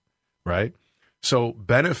mistakes, right? So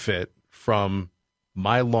benefit from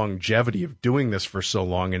my longevity of doing this for so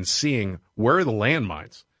long and seeing where are the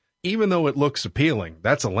landmines. Even though it looks appealing,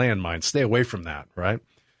 that's a landmine. Stay away from that, right?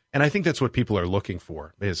 And I think that's what people are looking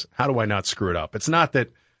for is, how do I not screw it up? It's not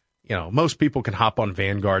that, most people can hop on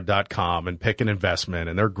Vanguard.com and pick an investment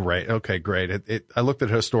and they're great. Okay, great. I looked at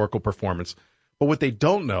historical performance. But what they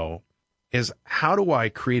don't know is, how do I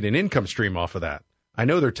create an income stream off of that? I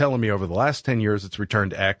know they're telling me over the last 10 years it's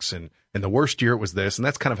returned X, and the worst year it was this, and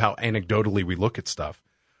that's kind of how anecdotally we look at stuff.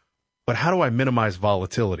 But how do I minimize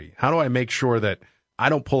volatility? How do I make sure that I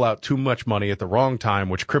don't pull out too much money at the wrong time,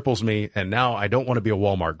 which cripples me, and now I don't want to be a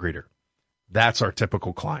Walmart greeter? That's our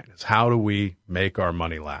typical client, is how do we make our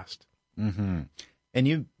money last? Mm-hmm.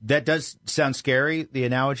 And that does sound scary, the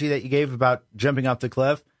analogy that you gave about jumping off the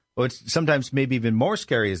cliff. What's sometimes maybe even more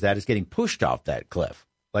scary is getting pushed off that cliff.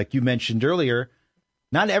 Like you mentioned earlier,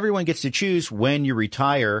 not everyone gets to choose when you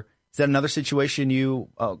retire. Is that another situation you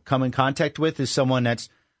come in contact with? Is someone that's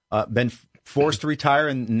been forced to retire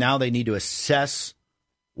and now they need to assess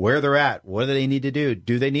where they're at? What do they need to do?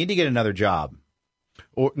 Do they need to get another job?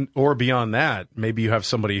 Or beyond that, maybe you have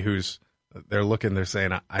somebody they're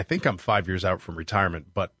saying, I think I'm 5 years out from retirement,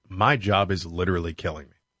 but my job is literally killing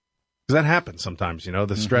me. Because that happens sometimes,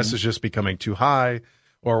 the stress is just becoming too high,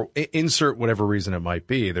 or insert whatever reason it might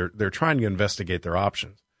be. They're trying to investigate their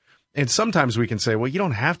options. And sometimes we can say, well, you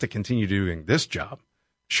don't have to continue doing this job.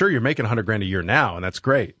 Sure, you're making $100,000 a year now, and that's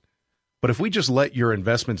great. But if we just let your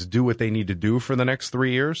investments do what they need to do for the next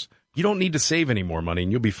 3 years, you don't need to save any more money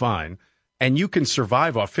and you'll be fine. And you can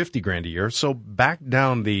survive off $50,000 a year. So back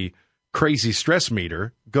down the crazy stress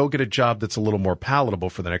meter, go get a job that's a little more palatable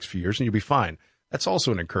for the next few years and you'll be fine. That's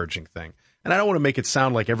also an encouraging thing. And I don't want to make it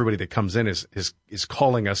sound like everybody that comes in is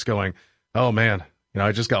calling us going, oh man,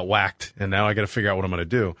 I just got whacked and now I got to figure out what I'm going to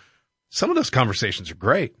do. Some of those conversations are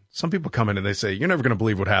great. Some people come in and they say, you're never going to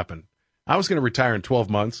believe what happened. I was going to retire in 12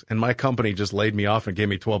 months and my company just laid me off and gave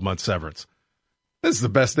me 12 months severance. This is the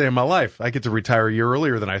best day of my life. I get to retire a year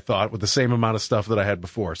earlier than I thought with the same amount of stuff that I had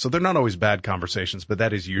before. So they're not always bad conversations, but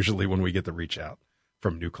that is usually when we get the reach out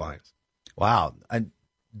from new clients. Wow.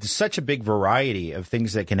 There's such a big variety of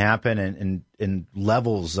things that can happen and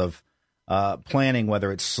levels of planning,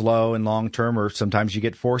 whether it's slow and long term, or sometimes you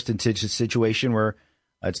get forced into a situation where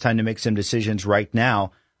it's time to make some decisions right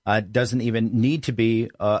now. It doesn't even need to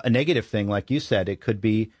be a negative thing, like you said. It could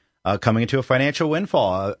be coming into a financial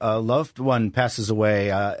windfall. A loved one passes away,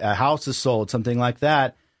 a house is sold, something like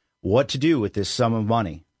that. What to do with this sum of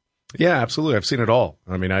money? Yeah, absolutely. I've seen it all.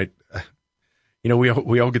 I mean,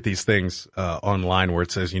 we all get these things online where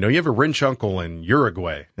it says, you have a rich uncle in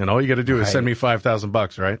Uruguay, and all you got to do is send me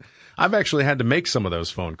 $5,000, right? I've actually had to make some of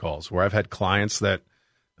those phone calls where I've had clients that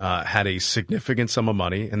had a significant sum of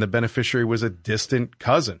money, and the beneficiary was a distant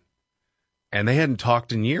cousin, and they hadn't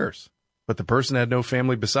talked in years. But the person had no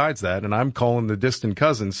family besides that, and I'm calling the distant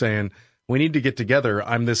cousin saying, we need to get together.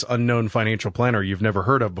 I'm this unknown financial planner you've never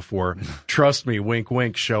heard of before. Trust me, wink,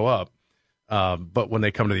 wink, show up. But when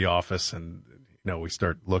they come to the office and we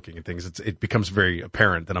start looking at things, it becomes very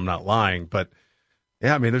apparent that I'm not lying. But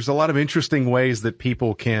yeah, I mean, there's a lot of interesting ways that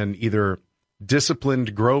people can either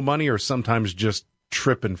disciplined grow money or sometimes just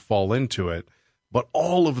trip and fall into it. But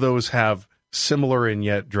all of those have similar and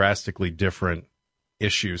yet drastically different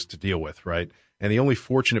issues to deal with, right? And the only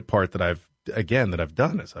fortunate part that I've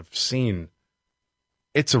done is I've seen,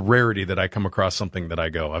 it's a rarity that I come across something that I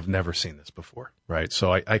go, I've never seen this before, right?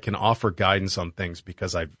 So I can offer guidance on things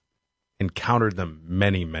because I've encountered them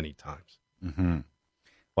many, many times. Mm-hmm.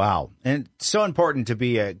 Wow. And it's so important to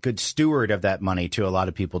be a good steward of that money to a lot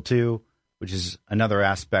of people, too, which is another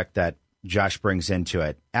aspect that Josh brings into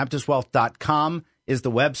it. APTUSwealth.com is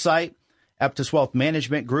the website. APTUS Wealth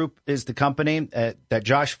Management Group is the company that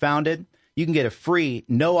Josh founded. You can get a free,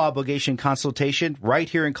 no-obligation consultation right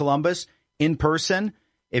here in Columbus, in person.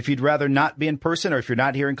 If you'd rather not be in person, or if you're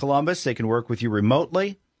not here in Columbus, they can work with you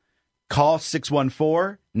remotely. Call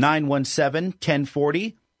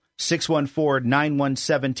 614-917-1040,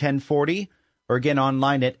 614-917-1040, or again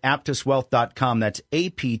online at APTUSwealth.com. That's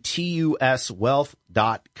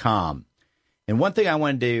APTUSwealth.com. And one thing I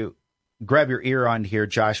wanted to grab your ear on here,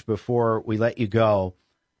 Josh, before we let you go.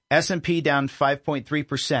 S&P down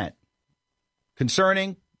 5.3%.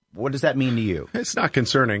 Concerning? What does that mean to you? It's not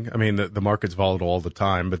concerning. I mean, the market's volatile all the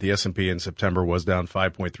time, but the S&P in September was down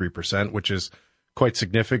 5.3%, which is quite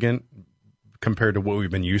significant compared to what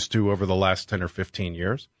we've been used to over the last 10 or 15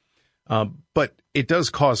 years. But it does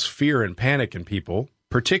cause fear and panic in people,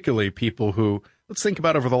 particularly people who, let's think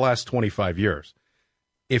about over the last 25 years.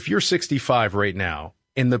 If you're 65 right now,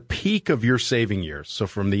 in the peak of your saving years, so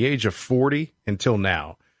from the age of 40 until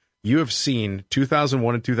now, you have seen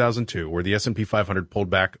 2001 and 2002, where the S&P 500 pulled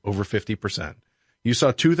back over 50%. You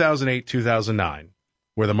saw 2008, 2009,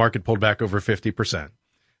 where the market pulled back over 50%.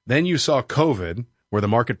 Then you saw COVID, where the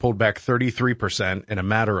market pulled back 33% in a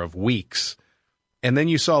matter of weeks. And then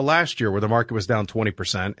you saw last year where the market was down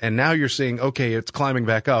 20%. And now you're seeing, okay, it's climbing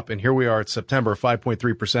back up. And here we are at September,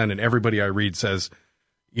 5.3%. And everybody I read says,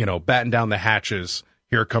 batten down the hatches.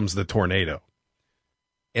 Here comes the tornado.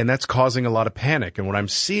 And that's causing a lot of panic. And what I'm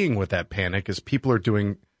seeing with that panic is people are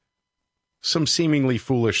doing some seemingly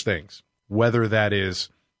foolish things, whether that is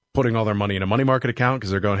putting all their money in a money market account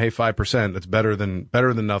because they're going, hey, 5%, that's better than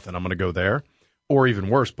nothing. I'm going to go there. Or even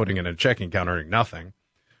worse, putting it in a checking account, earning nothing.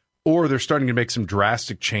 Or they're starting to make some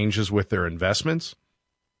drastic changes with their investments.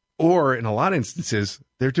 Or in a lot of instances,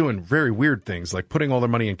 they're doing very weird things like putting all their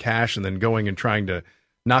money in cash and then going and trying to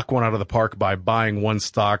knock one out of the park by buying one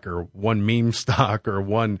stock or one meme stock or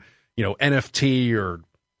one, NFT or,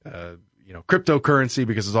 cryptocurrency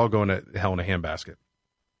because it's all going to hell in a handbasket.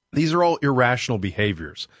 These are all irrational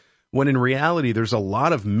behaviors when in reality, there's a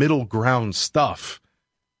lot of middle ground stuff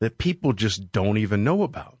that people just don't even know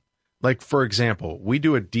about. Like, for example, we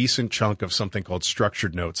do a decent chunk of something called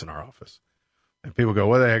structured notes in our office. And people go,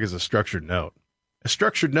 what the heck is a structured note? A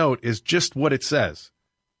structured note is just what it says.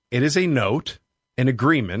 It is a note, an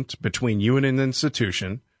agreement between you and an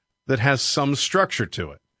institution that has some structure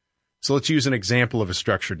to it. So let's use an example of a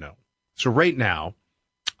structured note. So right now,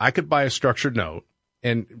 I could buy a structured note,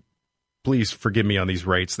 and please forgive me on these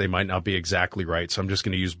rates. They might not be exactly right, so I'm just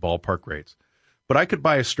going to use ballpark rates. But I could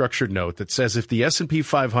buy a structured note that says if the S&P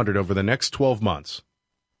 500 over the next 12 months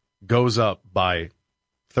goes up by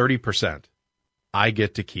 30%, I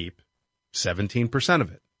get to keep 17%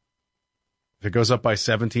 of it. If it goes up by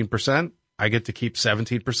 17%, I get to keep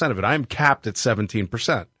 17% of it. I'm capped at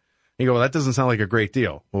 17%. You go, well, that doesn't sound like a great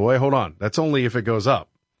deal. Well, wait, hold on. That's only if it goes up.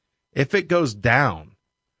 If it goes down,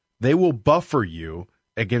 they will buffer you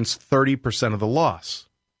against 30% of the loss.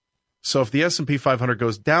 So if the S&P 500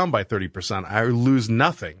 goes down by 30%, I lose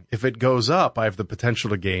nothing. If it goes up, I have the potential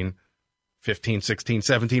to gain 15, 16,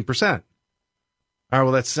 17%. All right,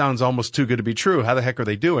 well, that sounds almost too good to be true. How the heck are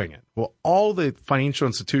they doing it? Well, all the financial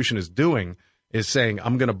institution is doing is saying,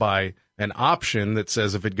 I'm going to buy an option that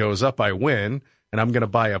says if it goes up, I win. And I'm going to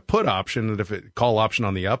buy a put option that if it call option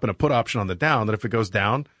on the up and a put option on the down, that if it goes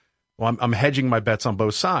down, well, I'm hedging my bets on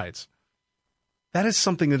both sides. That is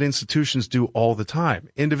something that institutions do all the time.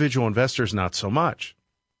 Individual investors, not so much.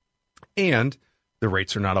 And the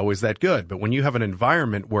rates are not always that good. But when you have an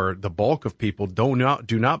environment where the bulk of people do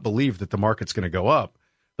not believe that the market's going to go up,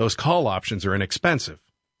 those call options are inexpensive.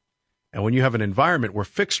 And when you have an environment where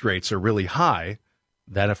fixed rates are really high,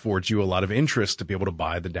 that affords you a lot of interest to be able to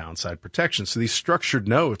buy the downside protection. So these structured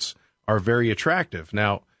notes are very attractive.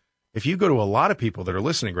 Now, if you go to a lot of people that are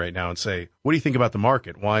listening right now and say, what do you think about the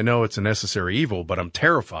market? Well, I know it's a necessary evil, but I'm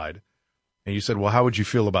terrified. And you said, well, how would you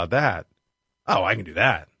feel about that? Oh, I can do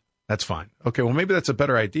that. That's fine. Okay, well, maybe that's a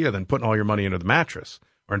better idea than putting all your money into the mattress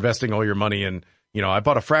or investing all your money in, I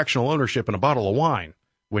bought a fractional ownership in a bottle of wine,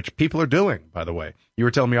 which people are doing, by the way. You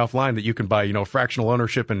were telling me offline that you can buy, fractional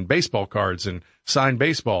ownership in baseball cards and signed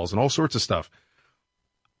baseballs and all sorts of stuff.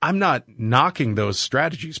 I'm not knocking those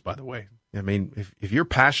strategies, by the way. I mean, if you're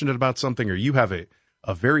passionate about something or you have a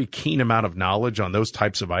very keen amount of knowledge on those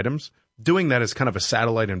types of items, doing that as kind of a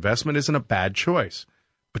satellite investment isn't a bad choice.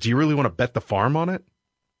 But do you really want to bet the farm on it?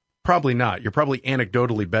 Probably not. You're probably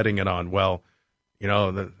anecdotally betting it on, well,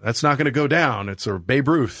 That's not going to go down. It's a Babe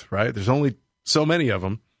Ruth, right? There's only so many of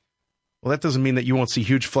them. Well, that doesn't mean that you won't see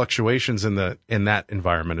huge fluctuations in that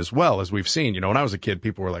environment as well, as we've seen. When I was a kid,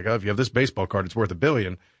 people were like, "Oh, if you have this baseball card, it's worth $1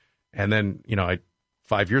 billion." And then,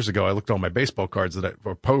 5 years ago, I looked at all my baseball cards that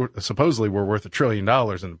supposedly were worth $1 trillion,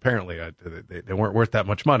 and apparently they weren't worth that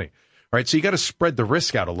much money. Right? So you got to spread the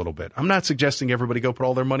risk out a little bit. I'm not suggesting everybody go put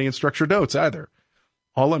all their money in structured notes either.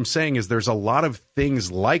 All I'm saying is there's a lot of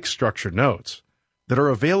things like structured notes that are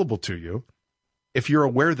available to you if you're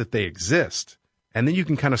aware that they exist. And then you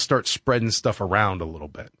can kind of start spreading stuff around a little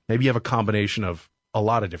bit. Maybe you have a combination of a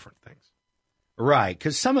lot of different things. Right,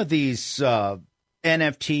 because some of these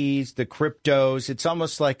NFTs, the cryptos, it's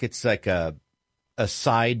almost like it's like a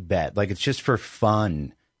side bet. Like it's just for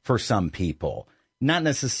fun for some people. Not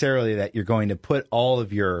necessarily that you're going to put all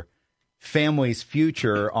of your family's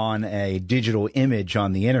future on a digital image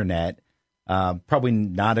on the internet. Probably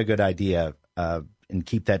not a good idea, and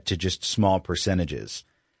keep that to just small percentages.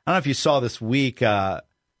 I don't know if you saw this week,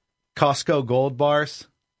 Costco gold bars.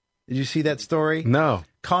 Did you see that story? No.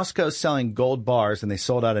 Costco's selling gold bars, and they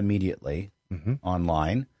sold out immediately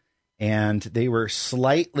online. And they were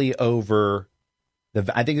slightly over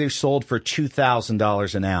I think they sold for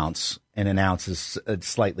 $2,000 an ounce, and an ounce is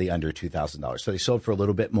slightly under $2,000. So they sold for a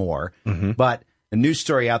little bit more. But a news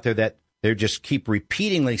story out there that they just keep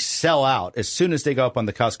repeatedly sell out. As soon as they go up on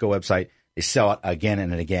the Costco website, they sell out again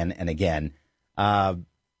and again and again. I'm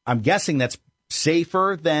guessing that's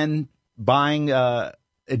safer than buying a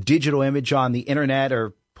digital image on the internet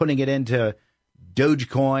or putting it into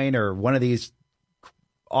Dogecoin or one of these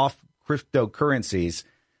off cryptocurrencies.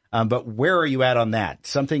 But where are you at on that?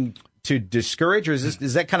 Something to discourage, or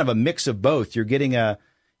is that kind of a mix of both? You're getting a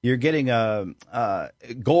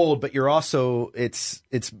gold, but you're also it's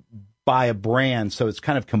by a brand, so it's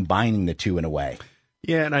kind of combining the two in a way.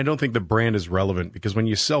 Yeah, and I don't think the brand is relevant because when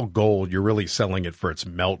you sell gold, you're really selling it for its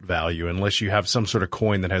melt value, unless you have some sort of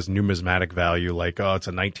coin that has numismatic value, like, it's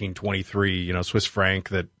a 1923, Swiss franc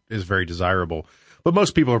that is very desirable. But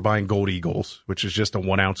most people are buying gold eagles, which is just a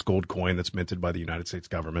 1 ounce gold coin that's minted by the United States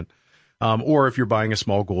government. Or if you're buying a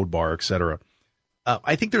small gold bar, et cetera.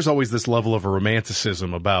 I think there's always this level of a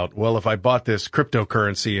romanticism about, well, if I bought this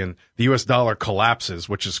cryptocurrency and the US dollar collapses,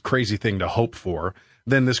 which is a crazy thing to hope for,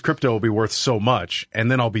 then this crypto will be worth so much, and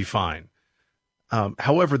then I'll be fine.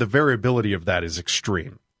 However, the variability of that is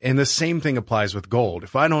extreme. And the same thing applies with gold.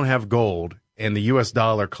 If I don't have gold and the US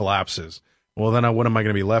dollar collapses, well, then what am I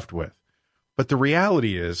going to be left with? But the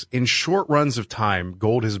reality is, in short runs of time,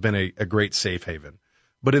 gold has been a great safe haven.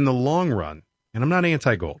 But in the long run, and I'm not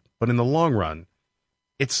anti-gold, but in the long run,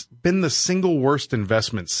 it's been the single worst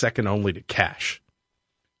investment, second only to cash.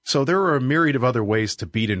 So there are a myriad of other ways to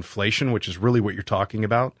beat inflation, which is really what you're talking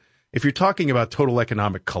about. If you're talking about total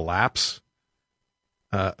economic collapse,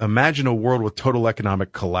 imagine a world with total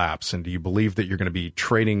economic collapse, and do you believe that you're going to be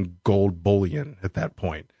trading gold bullion at that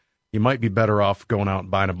point? You might be better off going out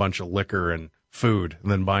and buying a bunch of liquor and food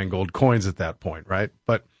than buying gold coins at that point, right?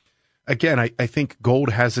 But again, I think gold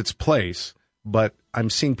has its place, but I'm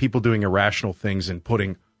seeing people doing irrational things and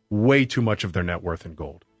putting way too much of their net worth in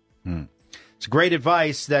gold. It's great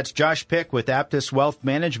advice. That's Josh Pick with APTUS Wealth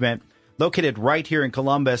Management, located right here in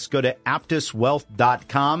Columbus. Go to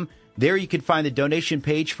APTUSwealth.com. There you can find the donation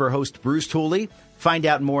page for host Bruce Tooley. Find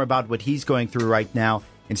out more about what he's going through right now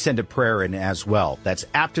and send a prayer in as well. That's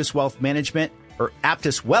APTUS Wealth Management or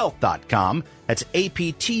APTUSwealth.com. That's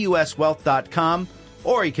APTUS Wealth.com.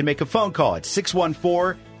 Or you can make a phone call at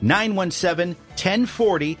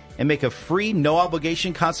 614-917-1040 and make a free,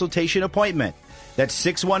 no-obligation consultation appointment. That's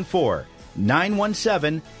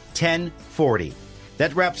 614-917-1040.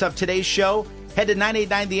 That wraps up today's show. Head to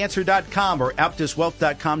 989theanswer.com or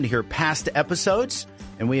APTUSwealth.com to hear past episodes.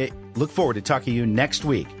 And we look forward to talking to you next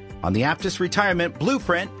week on the APTUS Retirement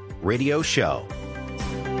Blueprint Radio Show.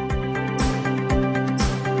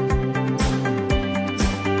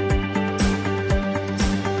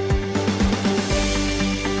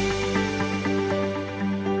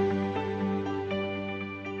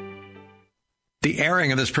 The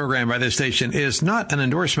airing of this program by this station is not an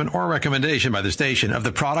endorsement or recommendation by the station of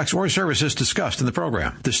the products or services discussed in the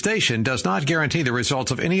program. The station does not guarantee the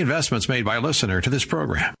results of any investments made by a listener to this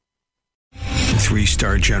program.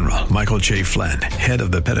 3-star General Michael J. Flynn, head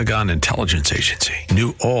of the Pentagon Intelligence Agency,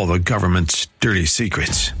 knew all the government's dirty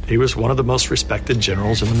secrets. He was one of the most respected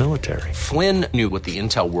generals in the military. Flynn knew what the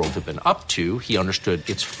intel world had been up to. He understood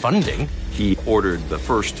its funding. He ordered the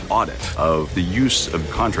first audit of the use of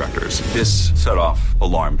contractors. This set off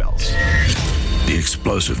alarm bells. The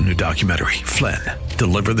explosive new documentary, Flynn,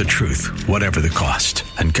 Deliver the Truth, Whatever the Cost,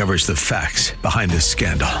 uncovers the facts behind this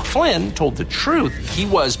scandal. Flynn told the truth. He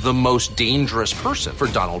was the most dangerous person for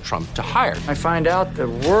Donald Trump to hire. I find out the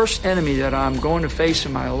worst enemy that I'm going to face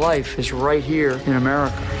in my life is right here in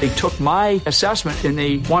America. They took my assessment and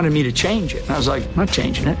they wanted me to change it. And I was like, I'm not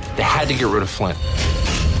changing it. They had to get rid of Flynn.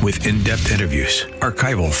 With in-depth interviews,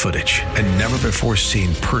 archival footage, and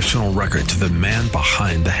never-before-seen personal records of the man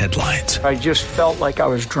behind the headlines. I just felt like I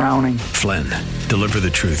was drowning. Flynn, Deliver the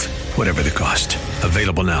Truth, Whatever the Cost.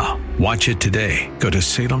 Available now. Watch it today. Go to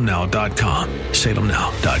salemnow.com.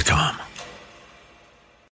 salemnow.com.